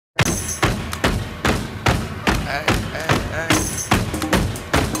Good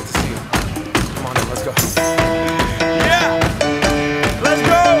to see you. Come on in, let's go. Yeah! Let's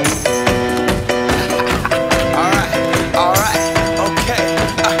go! Alright, okay.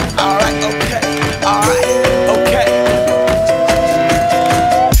 Alright, okay.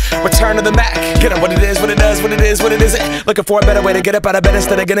 Return to the Mac. Get up what it is, what it does, what it is, what it isn't. Looking for a better way to get up out of bed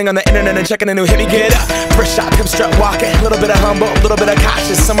instead of getting on the internet and checking a new hit. Me get up. First shot, come strut walking. A little bit of humble, a little bit of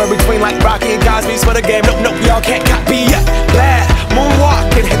cautious. Somewhere between like Rocky and Cosby's for the game. Nope, y'all can't copy yet. Glad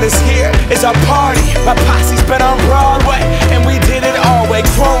moonwalking, and this here is our party. My posse's been on Broadway, and we did it all way.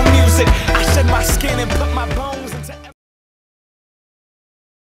 Chrome music. I shed my skin and put my bones into.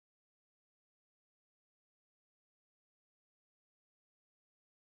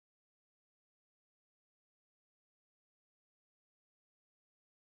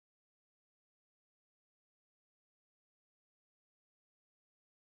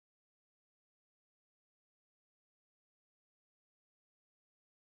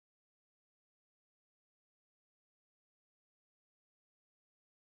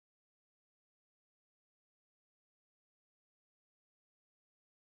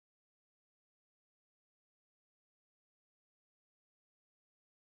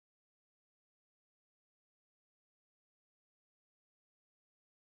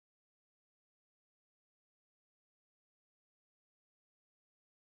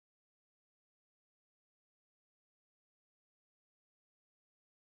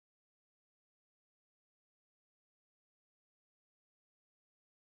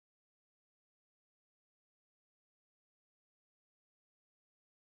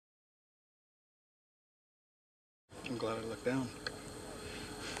 I'm glad I looked down.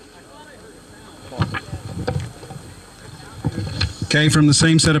 Okay, from the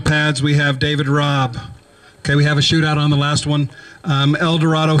same set of pads, we have David Robb. Okay, we have a shootout on the last one. El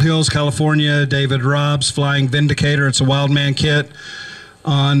Dorado Hills, California, David Robb's flying Vindicator. It's a Wildman kit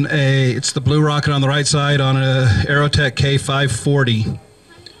on it's the blue rocket on the right side on a Aerotech K540.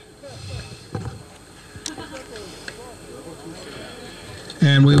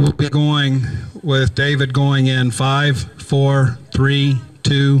 And we will be going with David going in 5, 4, 3,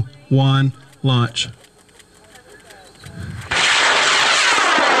 2, 1, launch.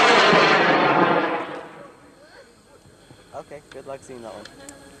 Okay, good luck seeing that one.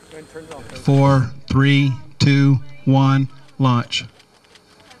 4, 3, 2, 1, launch.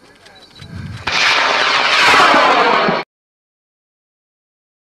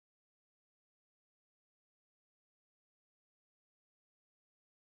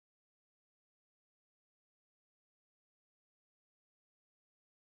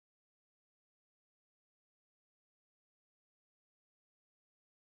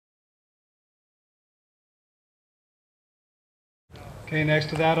 Okay, next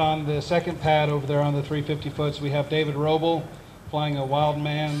to that on the second pad over there on the 350 foots, we have David Robb flying a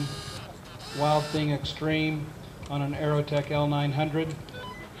Wildman Wild Thing Extreme on an Aerotech L900.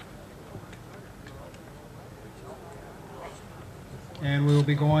 And we will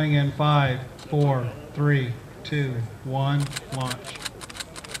be going in 5, 4, 3, 2, 1, launch.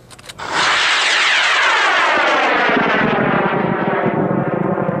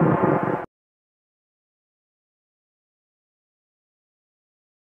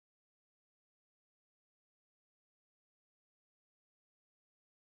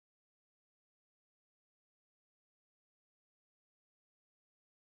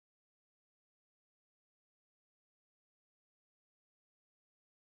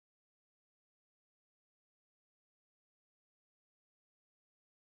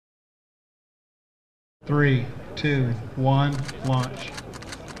 Three, 2, 1, launch.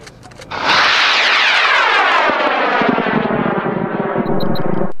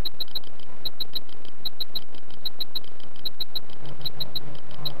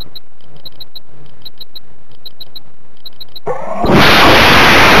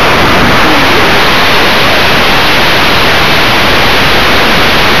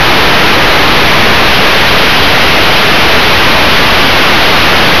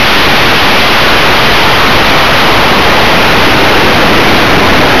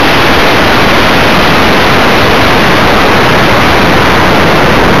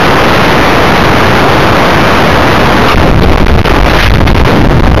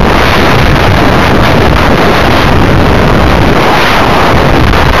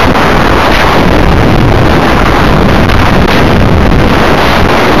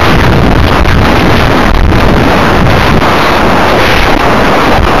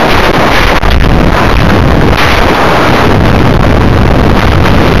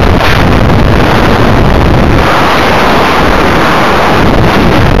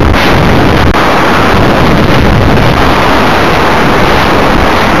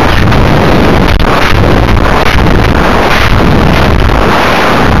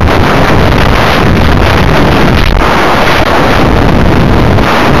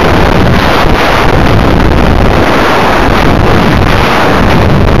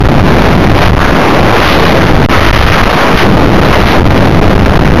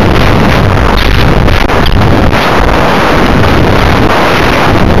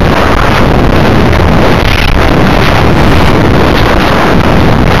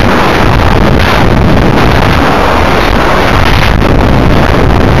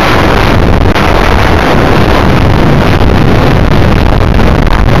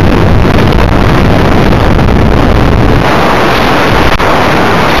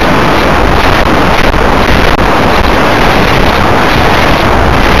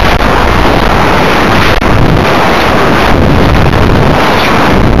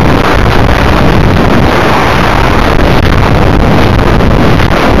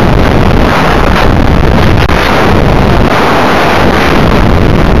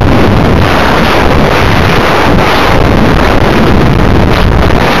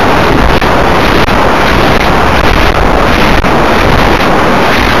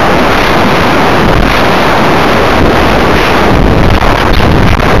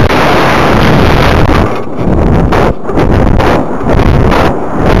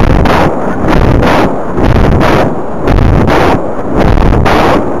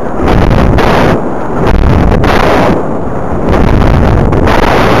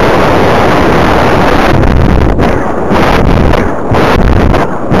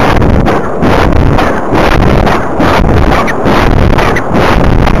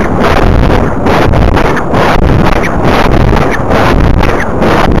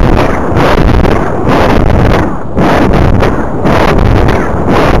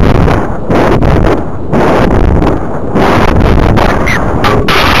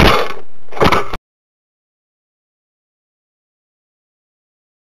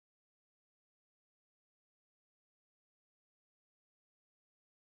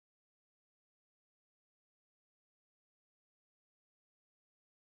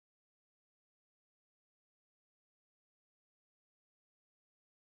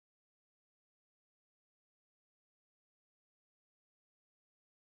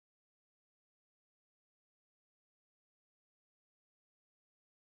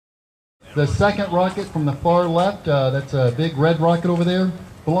 The second rocket from the far left, that's a big red rocket over there,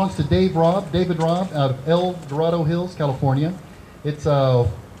 belongs to David Robb out of El Dorado Hills, California. It's a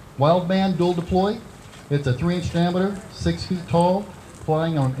Wildman dual deploy. It's a 3-inch diameter, 6 feet tall,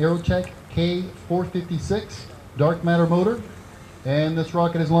 flying on Aerotech K456 dark matter motor. And this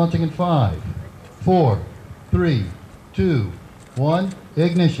rocket is launching in 5, 4, 3, 2, 1,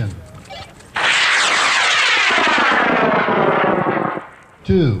 ignition.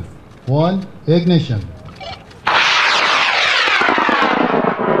 2, 1, ignition.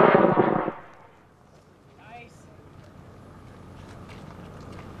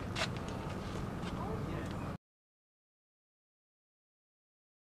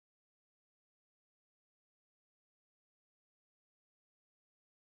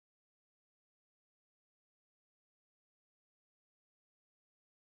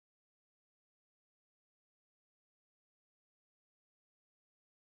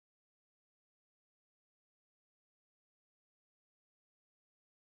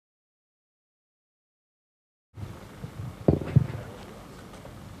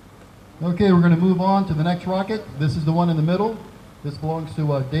 Okay, we're going to move on to the next rocket. This is the one in the middle. This belongs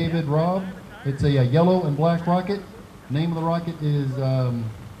to David Robb. It's a yellow and black rocket. Name of the rocket is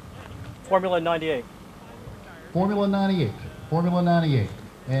Formula 98. Formula 98. Formula 98.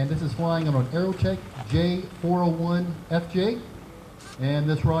 And this is flying on an Aerotech J401 FJ. And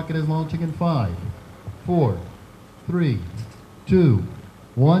this rocket is launching in 5, 4, 3, 2,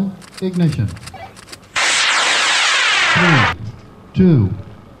 1, ignition. 3, 2,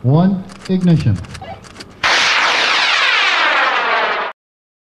 1, ignition.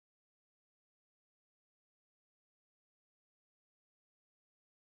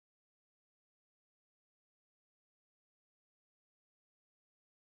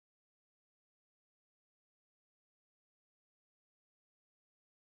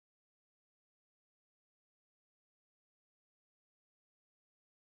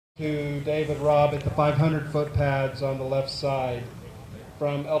 To David Robb at the 500-foot pads on the left side.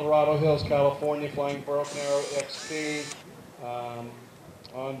 From El Dorado Hills, California, flying Broken Arrow XP on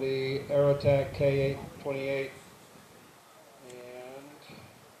the Aerotech K828. And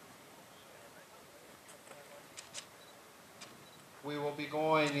we will be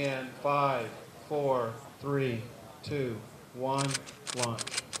going in 5, 4, 3, 2, 1, launch.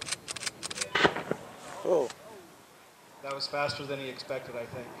 Oh. That was faster than he expected, I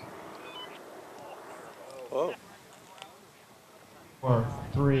think. Oh. 4,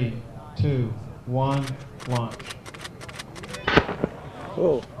 3, 2, 1, launch.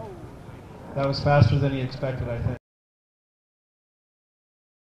 Oh. That was faster than he expected, I think.